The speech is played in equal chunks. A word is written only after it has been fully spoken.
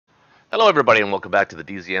Hello, everybody, and welcome back to the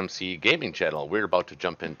DZMC Gaming Channel. We're about to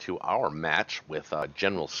jump into our match with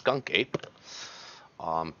General SKUNKAPE.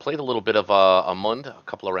 Played a little bit of Amund, a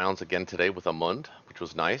couple of rounds again today with Amund, which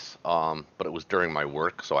was nice. But it was during my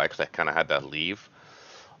work, so I actually kind of had to leave.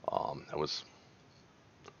 I was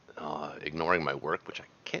ignoring my work, which I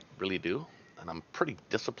can't really do, and I'm pretty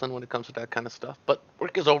disciplined when it comes to that kind of stuff. But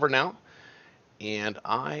work is over now, and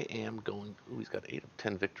I am going. Ooh, he's got 8 of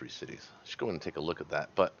 10 victory cities. I should go in and take a look at that.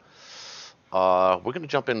 But we're going to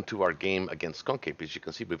jump into our game against SKUNKAPE. As you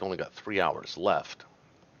can see, we've only got 3 hours left.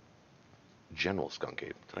 General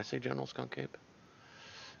SKUNKAPE. Did I say General SKUNKAPE?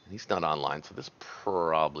 He's not online, so this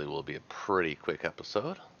probably will be a pretty quick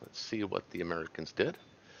episode. Let's see what the Americans did.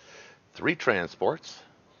 3 transports.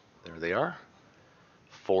 There they are.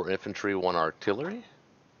 4 infantry, 1 artillery,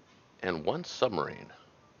 and 1 submarine.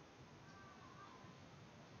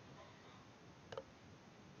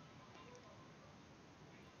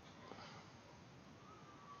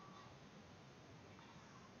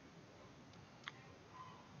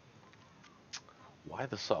 Why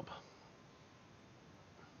the sub?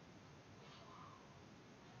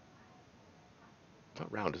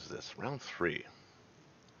 What round is this? Round 3.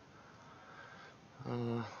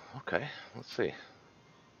 Okay, let's see.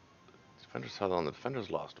 Defenders held on. The defenders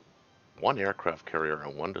lost 1 aircraft carrier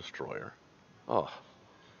and 1 destroyer. Oh,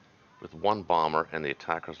 with 1 bomber, and the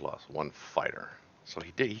attackers lost 1 fighter. So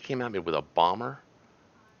he came at me with a bomber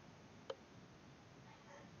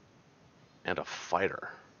and a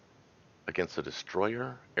fighter against a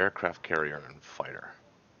destroyer, aircraft carrier, and fighter.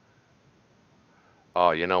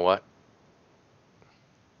 Oh, you know what?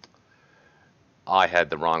 I had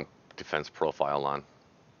the wrong defense profile on.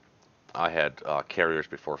 I had carriers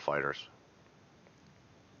before fighters.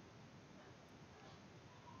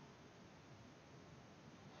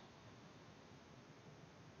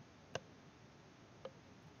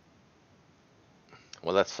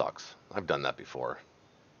 Well, that sucks. I've done that before.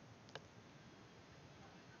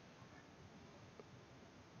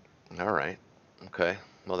 All right. Okay.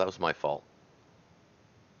 Well, that was my fault.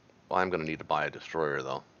 Well, I'm going to need to buy a destroyer,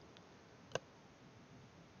 though.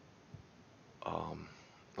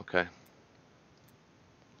 Okay.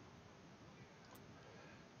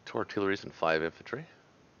 2 artilleries and 5 infantry.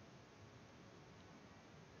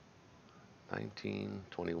 19,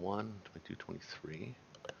 21, 22, 23,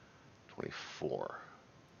 24.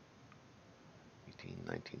 18,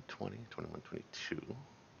 19, 20, 21, 22,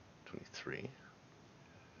 23.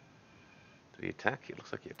 Did he attack? It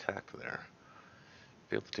looks like he attacked there.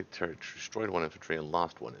 Failed to take territory, destroyed 1 infantry and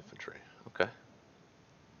lost 1 infantry. Okay.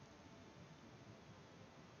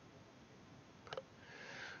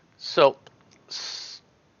 So,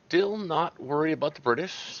 still not worry about the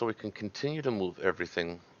British, so we can continue to move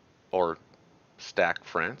everything, or stack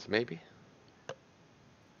France, maybe.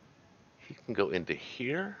 He can go into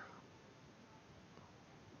here.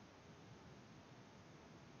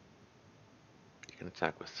 He can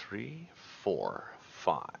attack with 3, 4,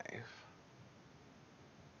 5.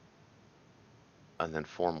 And then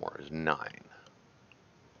 4 more is 9.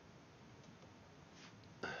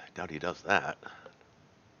 I doubt he does that.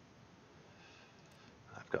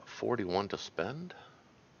 I've got 41 to spend.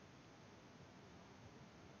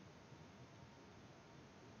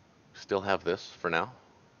 Still have this for now.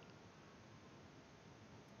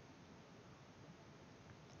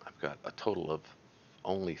 I've got a total of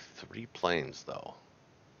only 3 planes, though.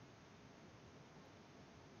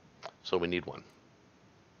 So we need one.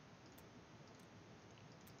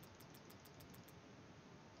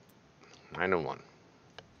 I know one.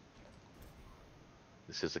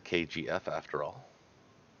 This is a KGF after all.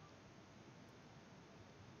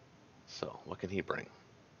 So, what can he bring?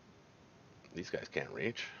 These guys can't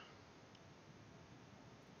reach.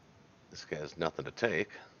 This guy has nothing to take.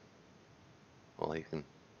 Well, he can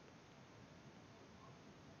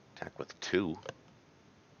attack with 2.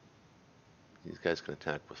 These guys can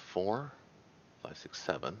attack with 4, 5, 6,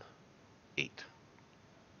 7, 8.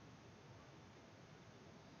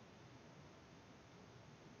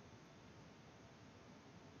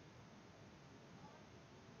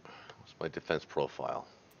 What's my defense profile?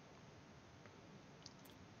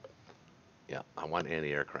 Yeah, I want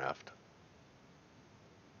anti-aircraft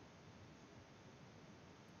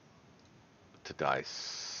to die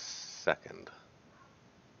second.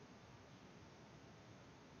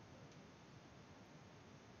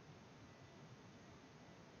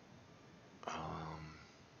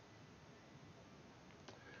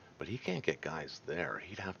 But he can't get guys there.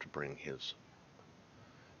 He'd have to bring his...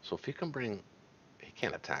 So if he can bring... He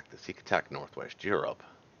can't attack this. He can attack Northwest Europe.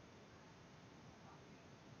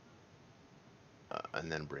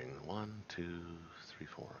 And then bring 1, 2, 3,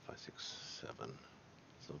 4, 5, 6, 7.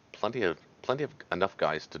 So plenty of enough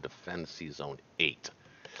guys to defend C zone 8.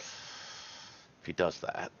 If he does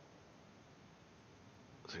that,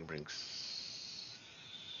 so he brings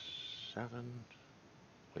 7.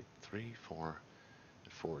 Wait, 3, 4,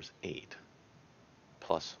 and 4 is 8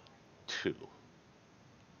 plus 2.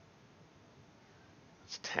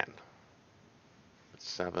 That's 10. That's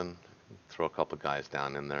 7. Throw a couple guys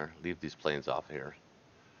down in there. Leave these planes off here.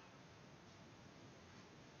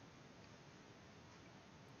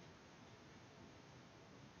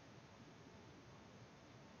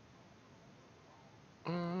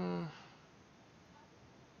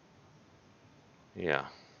 Yeah.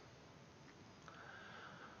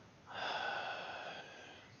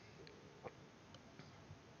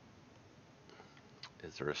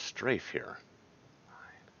 Is there a strafe here?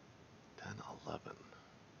 9, 10, 11,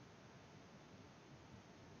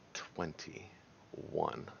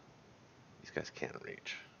 21. These guys can't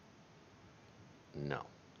reach. No.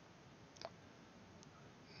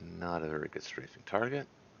 Not a very good strafing target.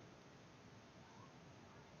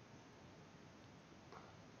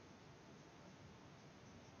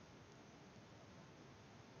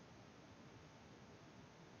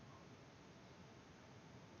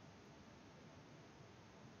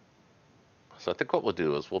 So I think what we'll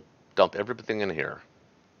do is we'll dump everything in here.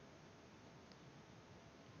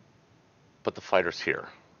 Put the fighters here.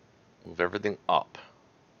 Move everything up.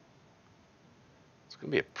 It's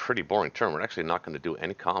going to be a pretty boring turn. We're actually not going to do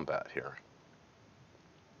any combat here.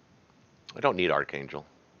 I don't need Archangel.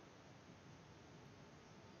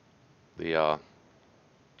 The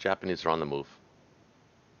Japanese are on the move.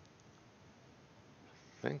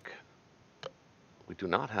 I think we do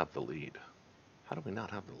not have the lead. How do we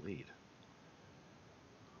not have the lead?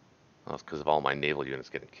 Oh, it's because of all my naval units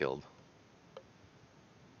getting killed.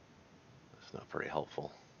 That's not very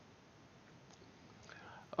helpful.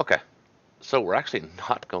 Okay, so we're actually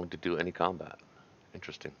not going to do any combat.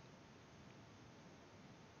 Interesting.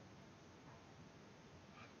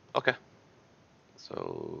 Okay,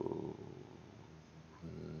 so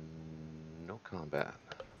no combat.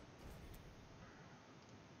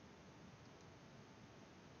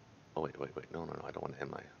 Oh, wait. No. I don't want to end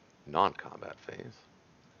my non-combat phase.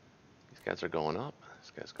 These guys are going up.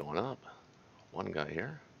 This guy's going up. One guy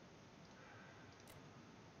here.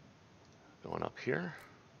 Going up here.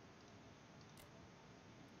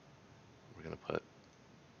 We're going to put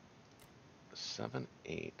 7,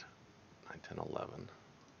 8, 9, 10, 11.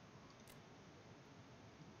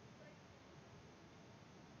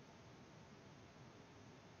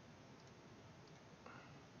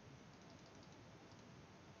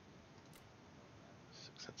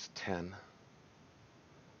 That's 10,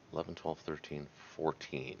 11, 12, 13,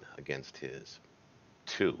 14 against his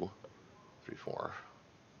 2, 3, 4,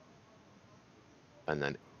 and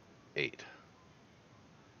then 8.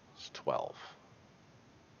 It's 12.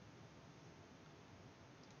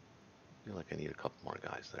 I feel like I need a couple more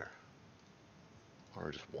guys there.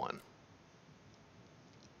 Or just one.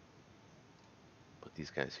 Put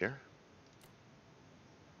these guys here.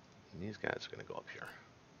 And these guys are going to go up here.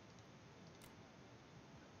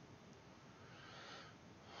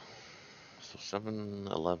 So 7,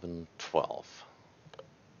 11, 12.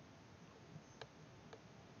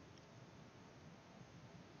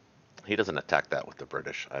 He doesn't attack that with the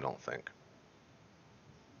British, I don't think.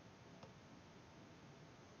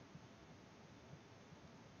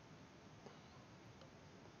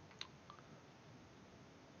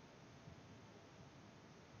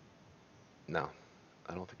 No,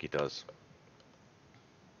 I don't think he does.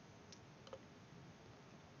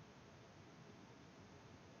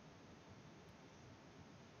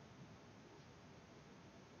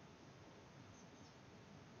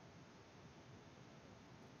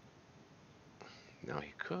 Now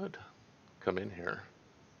he could come in here.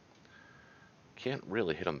 Can't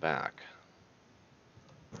really hit him back.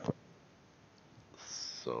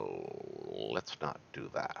 So let's not do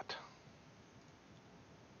that.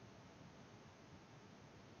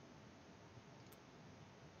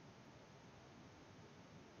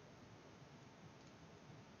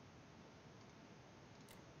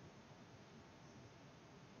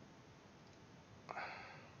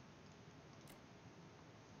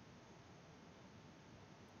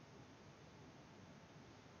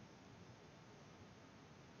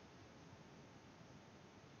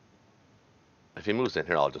 If he moves in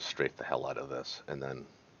here, I'll just strafe the hell out of this and then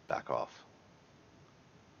back off.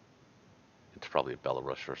 It's probably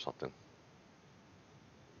Belarus or something.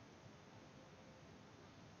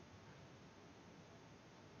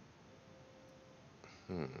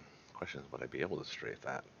 Question is, would I be able to strafe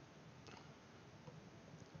that?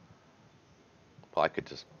 I could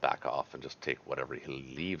just back off and just take whatever he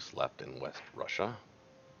leaves left in West Russia.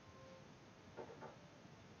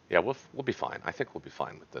 Yeah, we'll be fine. I think we'll be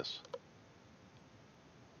fine with this.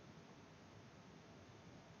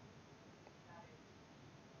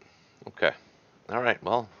 Okay. All right.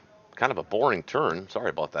 Well, kind of a boring turn. Sorry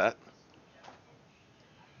about that.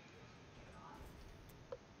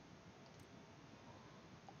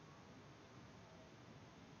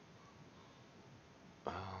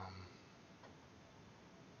 Um,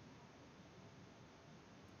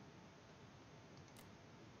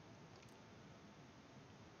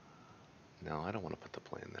 no, I don't want to put the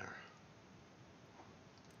plane there.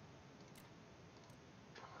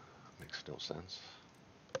 Makes no sense.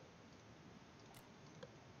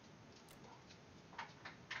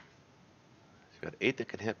 He's got 8 that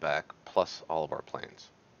can hit back, plus all of our planes.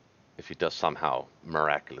 If he does somehow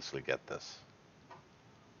miraculously get this.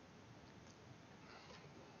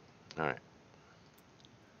 All right.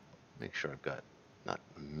 Make sure I've got not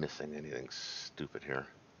missing anything stupid here.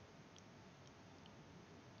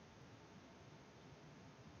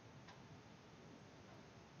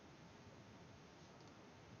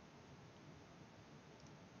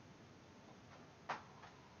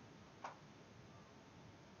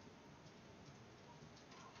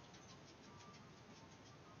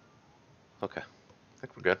 Okay. I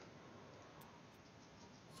think we're good.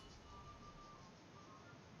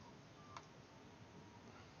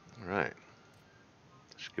 All right.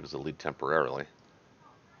 Should give us a lead temporarily.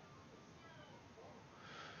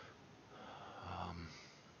 Um,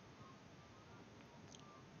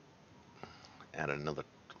 add another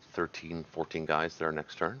 13, 14 guys there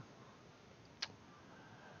next turn.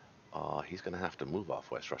 He's going to have to move off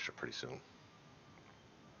West Russia pretty soon.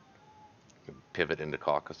 Pivot into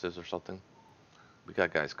Caucasus or something. We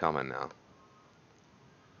got guys coming now.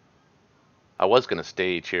 I was going to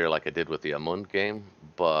stage here like I did with the Amund game,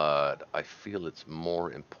 but I feel it's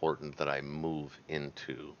more important that I move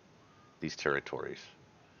into these territories.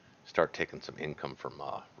 Start taking some income from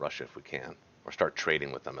Russia if we can, or start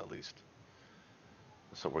trading with them at least.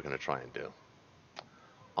 That's what we're going to try and do.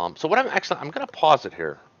 So what I'm going to pause it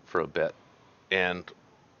here for a bit, and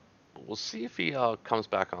we'll see if he comes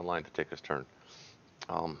back online to take his turn.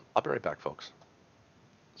 I'll be right back, folks.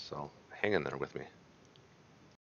 So hang in there with me.